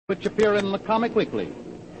which appear in the Comic Weekly,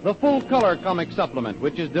 the full-color comic supplement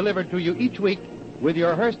which is delivered to you each week with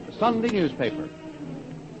your Hearst Sunday newspaper.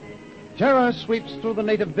 Terror sweeps through the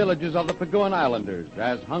native villages of the Paguan Islanders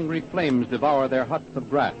as hungry flames devour their huts of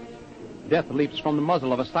grass. Death leaps from the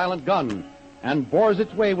muzzle of a silent gun and bores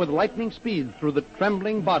its way with lightning speed through the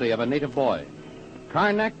trembling body of a native boy.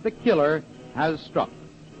 Karnak the killer has struck.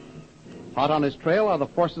 Hot on his trail are the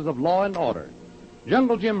forces of law and order.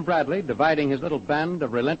 Jungle Jim Bradley, dividing his little band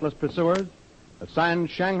of relentless pursuers,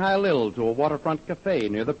 assigned Shanghai Lil to a waterfront cafe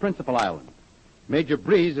near the principal island. Major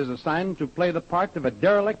Breeze is assigned to play the part of a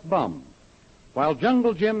derelict bum, while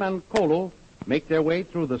Jungle Jim and Kolo make their way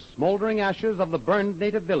through the smoldering ashes of the burned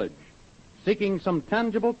native village, seeking some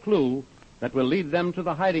tangible clue that will lead them to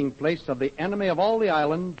the hiding place of the enemy of all the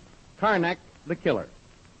island, Karnak the killer.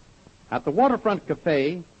 At the waterfront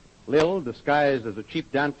cafe, Lil, disguised as a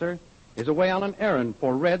cheap dancer, is away on an errand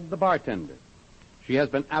for Red, the bartender. She has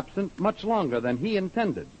been absent much longer than he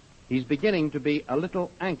intended. He's beginning to be a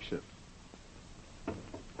little anxious.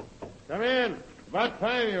 Come in. About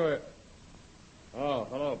time you were. Oh,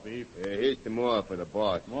 hello, Beef. Here's some more for the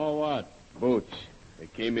boss. More what? Boots. They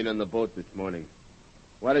came in on the boat this morning.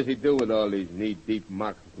 What does he do with all these knee-deep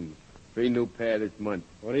moccasins? 3 new pair this month.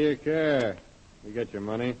 What do you care? You get your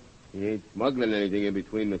money. He ain't smuggling anything in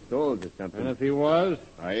between the stoles or something. And if he was?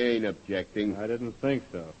 I ain't objecting. I didn't think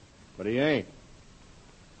so. But he ain't.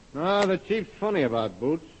 No, the chief's funny about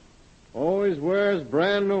Boots. Always wears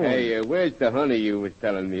brand new ones. Hey, where's the honey you was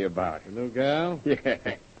telling me about? The new gal? Yeah.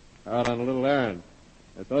 Out on a little errand.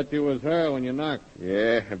 I thought you was her when you knocked.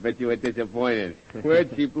 Yeah, I bet you were disappointed.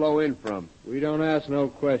 Where'd she blow in from? We don't ask no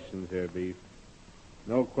questions here, Beef.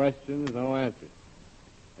 No questions, no answers.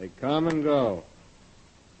 They come and go.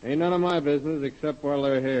 Ain't none of my business except while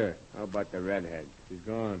they're here. How about the redhead? She's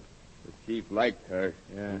gone. The chief liked her.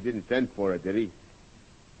 Yeah. He didn't send for her, did he?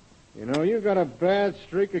 You know, you got a bad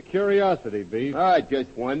streak of curiosity, Beef. I just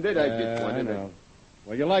wondered. I know.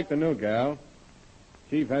 Well, you like the new gal.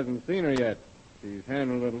 Chief hasn't seen her yet. She's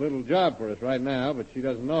handling a little job for us right now, but she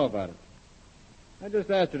doesn't know about it. I just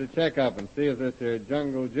asked her to check up and see if this here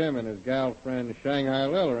Jungle Jim and his gal friend Shanghai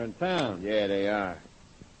Lil are in town. Yeah, they are.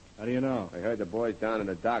 How do you know? I heard the boys down in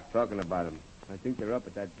the dock talking about him. I think they're up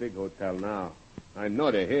at that big hotel now. I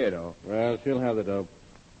know they're here, though. Well, she'll have the dope.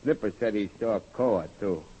 Snipper said he saw Koa,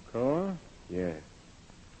 too. Koa? Yeah.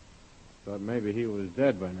 Thought maybe he was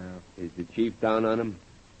dead by now. Is the chief down on him?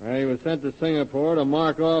 Well, he was sent to Singapore to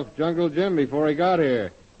mark off Jungle Jim before he got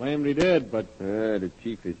here. Claimed he did, but... The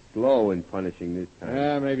chief is slow in punishing this time.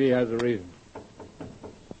 Yeah, maybe he has a reason.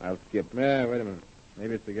 I'll skip. Yeah, wait a minute.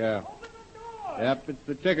 Maybe it's the gal. Open the door! Yep, it's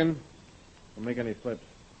the chicken. Don't make any slips.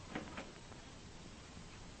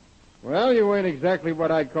 Well, you ain't exactly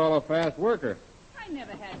what I'd call a fast worker. I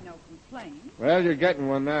never had no complaints. Well, you're getting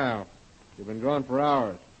one now. You've been gone for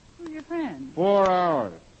hours. Who's your friend? 4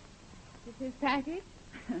 hours. Is his package?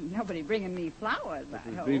 Nobody bringing me flowers, This I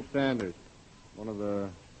is hope. Beef Sanders, one of the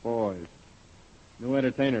boys. New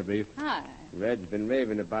entertainer, Beef. Hi. Red's been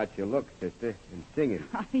raving about your looks, sister, and singing.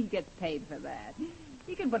 He gets paid for that.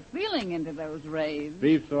 He can put feeling into those raves.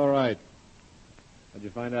 Beef's all right. How'd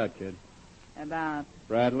you find out, kid? About...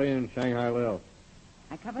 Bradley and Shanghai Lil.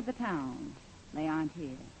 I covered the town. They aren't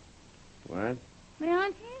here. What? They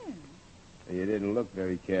aren't here. You didn't look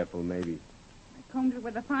very careful, maybe. I combed it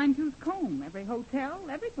with a fine-tooth comb. Every hotel,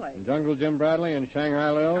 every place. And Jungle Jim Bradley and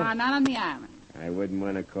Shanghai Lil? Not on the island. I wouldn't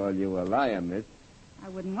want to call you a liar, miss. I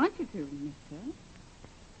wouldn't want you to, mister.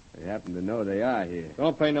 I happen to know they are here.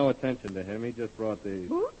 Don't pay no attention to him. He just brought these.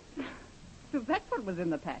 Boots? So that's what was in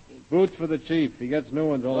the package. Boots for the chief. He gets new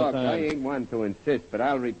ones all Look, the time. I ain't one to insist, but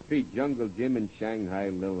I'll repeat, Jungle Jim and Shanghai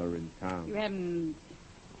Lil are in town. You haven't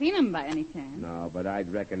seen him by any chance? No, but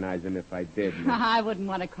I'd recognize him if I did, miss. I wouldn't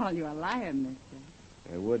want to call you a liar, mister.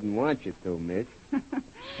 I wouldn't want you to, miss.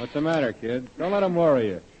 What's the matter, kid? Don't let him worry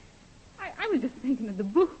you. I was just thinking of the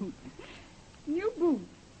boots. New boots.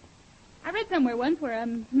 I read somewhere once where a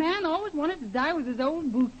man always wanted to die with his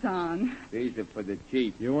old boots on. These are for the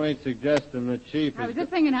chief. You ain't suggesting the chief I is... was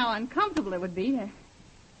just thinking how uncomfortable it would be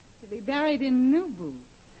to be buried in new boots.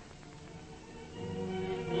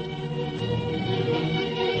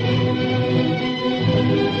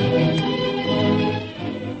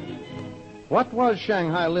 What was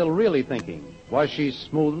Shanghai Lil really thinking? Was she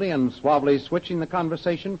smoothly and suavely switching the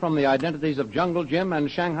conversation from the identities of Jungle Jim and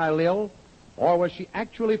Shanghai Lil? Or was she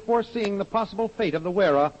actually foreseeing the possible fate of the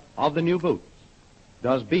wearer of the new boots?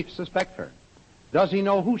 Does Beef suspect her? Does he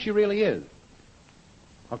know who she really is?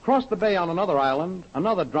 Across the bay on another island,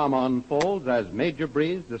 another drama unfolds as Major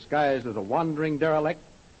Breeze, disguised as a wandering derelict,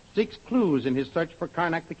 seeks clues in his search for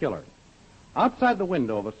Karnak the killer. Outside the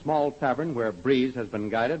window of a small tavern where Breeze has been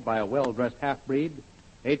guided by a well-dressed half-breed,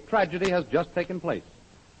 a tragedy has just taken place.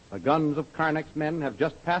 The guns of Karnak's men have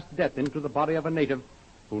just passed death into the body of a native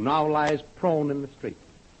who now lies prone in the street.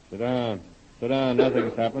 Sit down. Sit down.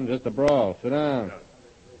 Nothing's happened. Just a brawl. Sit down.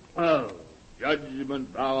 Oh,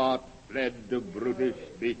 judgment thou art fled to brutish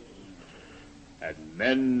beasts, and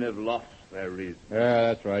men have lost their reason. Yeah,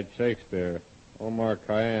 that's right. Shakespeare. Omar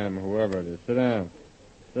Khayyam, whoever it is. Sit down.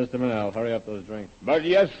 Just a minute. I'll hurry up those drinks. But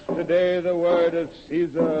yesterday the word of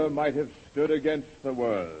Caesar might have stood against the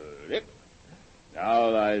world. Yep. Now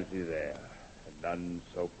lies he there, and none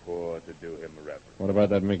so poor to do him reverence. What about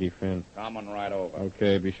that Mickey Finn? Coming right over.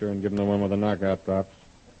 Okay, be sure and give him the one with the knockout drops.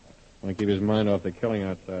 Want to keep his mind off the killing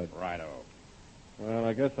outside. Righto. Well,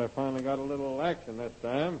 I guess I finally got a little action this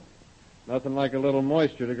time. Nothing like a little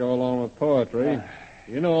moisture to go along with poetry.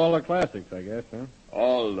 You know all the classics, I guess, huh?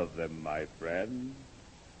 All of them, my friend.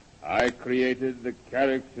 I created the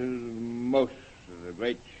characters of most of the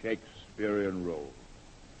great Shakespearean roles.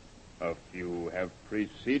 A few have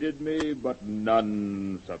preceded me, but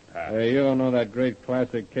none surpassed. Hey, you don't know that great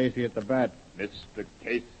classic Casey at the Bat. Mr.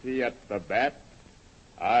 Casey at the bat,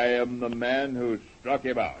 I am the man who struck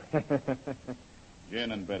him out.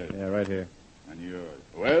 Gin and bitters. Yeah, right here. And yours.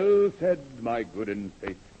 Well said, my good and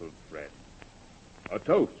faithful friend. A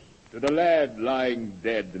toast to the lad lying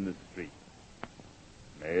dead in the street.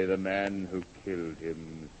 May the man who killed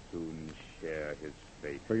him soon share his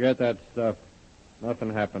fate. Forget that stuff.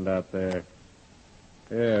 Nothing happened out there.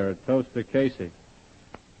 Here, a toast to Casey.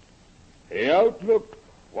 The outlook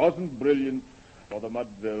wasn't brilliant for the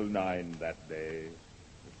Mudville Nine that day.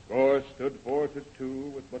 The score stood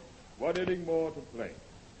 4-2 with but one inning more to play.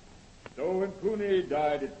 So when Cooney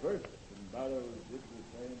died at first and Barrows did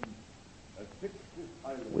the same, a sixth is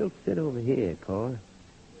highly... We'll sit over here, Cor.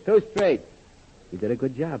 Two straight. You did a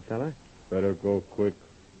good job, fella. Better go quick.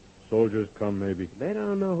 Soldiers come, maybe. They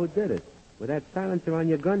don't know who did it. With that silencer on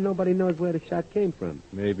your gun, nobody knows where the shot came from.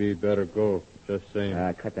 Maybe better go. Just saying.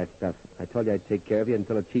 Cut that stuff. I told you I'd take care of you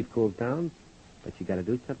until the chief cools down. But you got to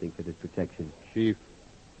do something for this protection. Chief,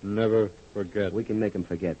 never forget. We can make him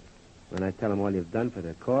forget. When I tell him all you've done for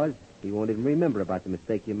the cause, he won't even remember about the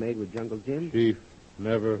mistake you made with Jungle Jim. Chief,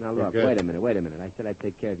 never Now, look, forget. wait a minute. I said I'd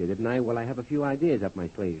take care of you, didn't I? Well, I have a few ideas up my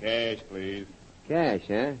sleeve. Cash, please. Cash,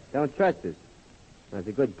 huh? Don't trust us. That's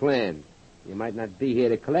a good plan. You might not be here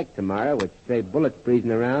to collect tomorrow with stray bullets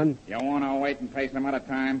breezing around. You want to wait and pay some other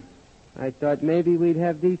time? I thought maybe we'd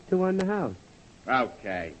have these two on the house.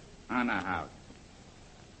 Okay. On the house.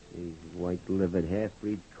 These white-livered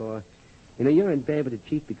half-breeds, Cor. You know, you're in bed with the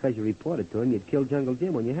chief because you reported to him you'd killed Jungle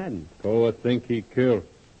Jim when you hadn't. Koa think he kill.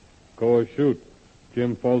 Koa shoot.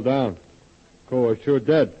 Jim fall down. Koa sure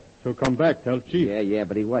dead. So come back, tell Chief. Yeah,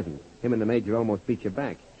 but he wasn't. Him and the major almost beat you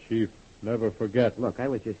back. Chief, never forget. Look, I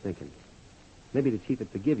was just thinking. Maybe the chief would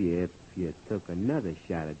forgive you if you took another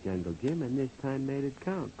shot at Jungle Jim and this time made it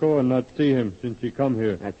count. Koa not see him since he come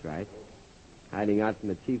here. That's right. Hiding out from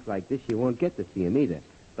the chief like this, you won't get to see him either.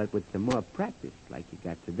 But with some more practice like you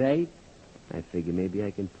got today, I figure maybe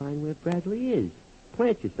I can find where Bradley is.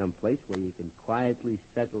 Plant you someplace where you can quietly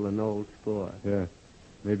settle an old score. Yeah,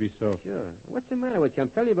 maybe so. Sure. What's the matter with you? I'm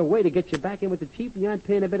telling you of a way to get you back in with the chief, and you aren't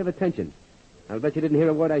paying a bit of attention. I'll bet you didn't hear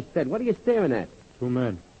a word I said. What are you staring at? 2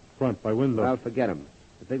 men. Front by window. Well, forget him.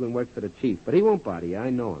 The big one works for the chief, but he won't bother you.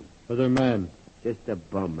 I know him. Other man. Just a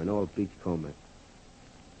bum, an old beachcomber.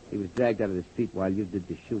 He was dragged out of the street while you did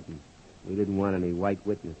the shooting. We didn't want any white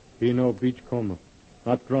witness. He no beachcomber.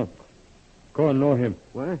 Not drunk. Koa know him.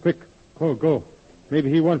 What? Quick, Koa go.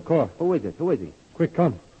 Maybe he want Koa. Who is it? Who is he? Quick,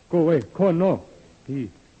 come. Go away. Koa no.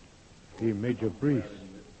 He Major Breeze.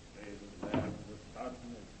 The sun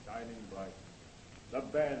is shining bright. The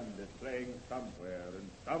band is playing somewhere, and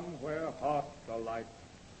somewhere hearts are light.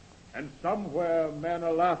 And somewhere men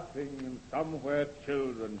are laughing, and somewhere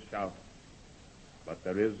children shout. But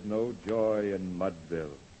there is no joy in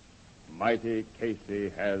Mudville. Mighty Casey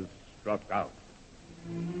has struck out.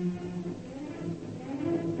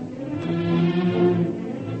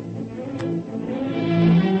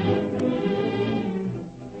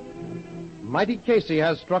 Mighty Casey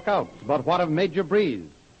has struck out, but what of Major Breeze?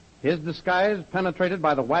 His disguise penetrated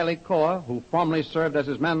by the wily Koa, who formerly served as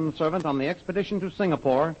his manservant on the expedition to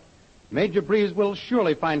Singapore, Major Breeze will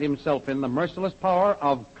surely find himself in the merciless power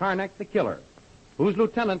of Karnak the Killer, whose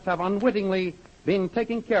lieutenants have unwittingly been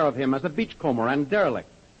taking care of him as a beachcomber and derelict.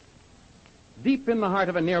 Deep in the heart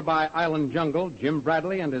of a nearby island jungle, Jim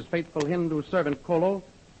Bradley and his faithful Hindu servant Kolo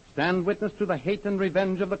stand witness to the hate and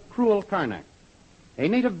revenge of the cruel Karnak. A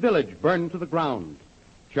native village burned to the ground,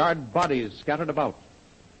 charred bodies scattered about.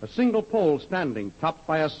 A single pole standing, topped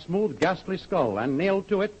by a smooth, ghastly skull, and nailed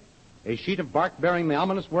to it a sheet of bark bearing the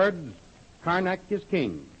ominous words, Karnak is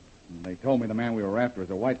king. They told me the man we were after is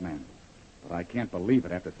a white man. But I can't believe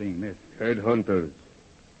it after seeing this. Headhunters.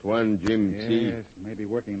 Tuan Jim, see? Yes, maybe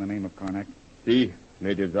working in the name of Karnak. See?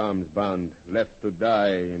 Natives' arms bound, left to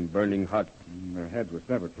die in burning hot. Their heads were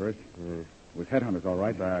severed first. It was headhunters, all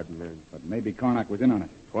right. Bad man. But maybe Karnak was in on it.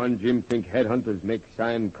 Tuan Jim think headhunters make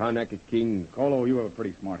sign Karnak is king. Colo, you have a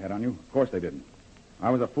pretty smart head on you. Of course they didn't. I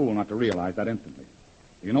was a fool not to realize that instantly.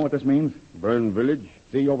 You know what this means? Burn village?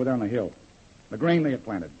 See, over there on the hill. The grain they had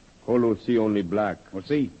planted. Kolo see only black. Well,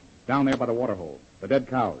 see, down there by the waterhole. The dead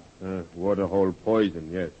cows. Waterhole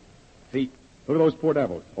poison, yes. See, look at those poor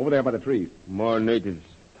devils over there by the trees. More natives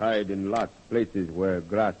tied in lots, places where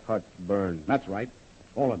grass huts burn. That's right.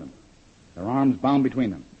 All of them. Their arms bound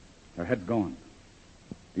between them. Their heads gone.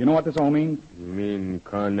 Do you know what this all means? You mean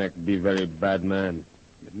Karnak be very bad man?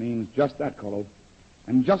 It means just that, Kolo.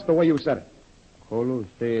 And just the way you said it. Kolo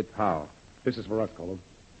say it how? This is for us, Kolo.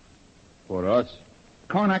 For us?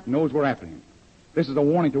 Karnak knows we're after him. This is a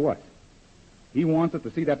warning to us. He wants us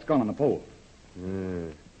to see that skull on the pole.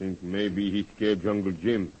 Think maybe he scared Jungle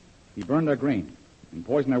Jim. He burned their grain and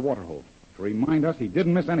poisoned their water hole to remind us he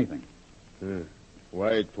didn't miss anything.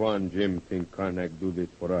 Why Tuan Jim think Karnak do this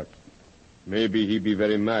for us? Maybe he be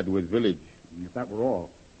very mad with village. And if that were all,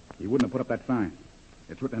 he wouldn't have put up that sign.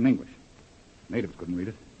 It's written in English. Natives couldn't read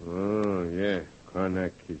it. Oh, yeah.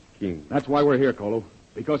 Karnak is king. That's why we're here, Kolo.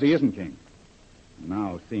 Because he isn't king.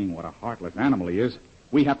 Now, seeing what a heartless animal he is,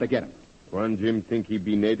 we have to get him. Tuan Jim think he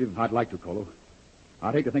be native? I'd like to, Kolo.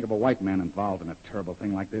 I'd hate to think of a white man involved in a terrible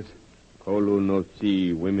thing like this. Kolo no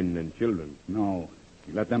see women and children. No,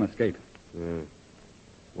 he let them escape.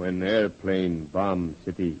 When airplane bomb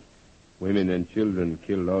city, women and children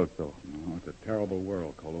killed also. No, it's a terrible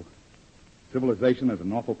world, Kolo. Civilization is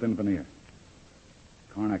an awful thin veneer.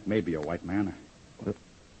 Karnak may be a white man.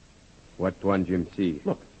 What Tuan Jim see?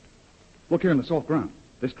 Look. Look here in the soft ground.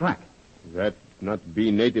 This track. That not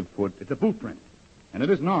be native foot. It's a boot print. And it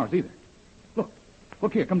isn't ours either. Look.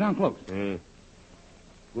 Look here. Come down close.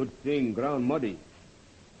 Good thing. Ground muddy.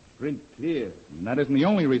 Print clear. And that isn't the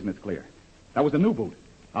only reason it's clear. That was a new boot.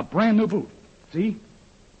 A brand new boot. See?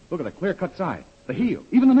 Look at the clear-cut side. The heel.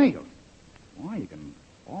 Even the nails. Why, you can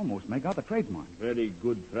almost make out the tradesman. Very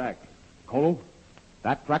good track. Kolo,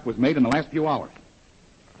 that track was made in the last few hours.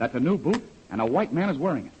 That's a new boot, and a white man is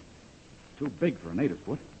wearing it. Too big for a native's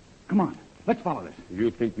foot. Come on. Let's follow this. You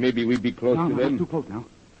think maybe we be close to No, them? not too close now.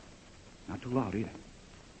 Not too loud either.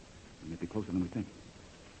 We may be closer than we think.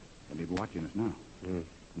 They may be watching us now. From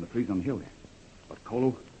the trees on the hill there. But,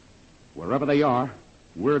 Kolo, wherever they are,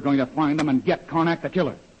 we're going to find them and get Karnak the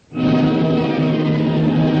killer.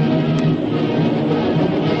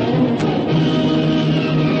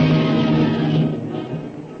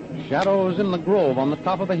 Shadows in the grove on the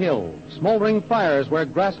top of the hill, smoldering fires where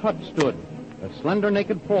grass huts stood, a slender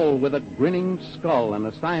naked pole with a grinning skull and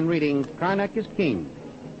a sign reading, Karnak is king,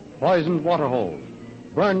 poisoned water holes,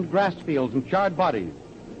 burned grass fields and charred bodies,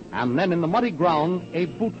 and then in the muddy ground, a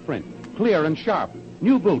boot print, clear and sharp,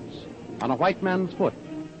 new boots on a white man's foot,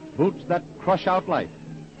 boots that crush out life.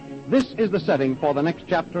 This is the setting for the next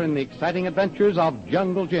chapter in the exciting adventures of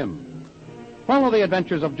Jungle Jim. Follow the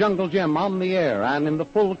adventures of Jungle Jim on the air and in the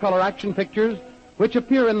full-color action pictures which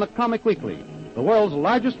appear in the Comic Weekly, the world's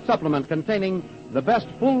largest supplement containing the best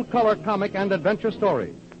full-color comic and adventure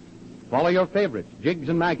stories. Follow your favorites, Jiggs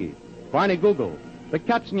and Maggie, Barney Google, the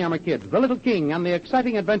Katzenjammer Kids, the Little King, and the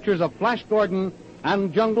exciting adventures of Flash Gordon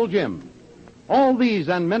and Jungle Jim. All these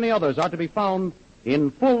and many others are to be found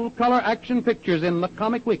in full-color action pictures in the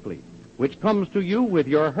Comic Weekly, which comes to you with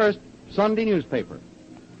your Hearst Sunday newspaper.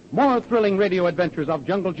 More thrilling radio adventures of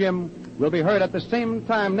Jungle Jim will be heard at the same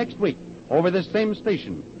time next week over this same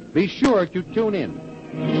station. Be sure to tune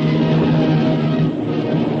in.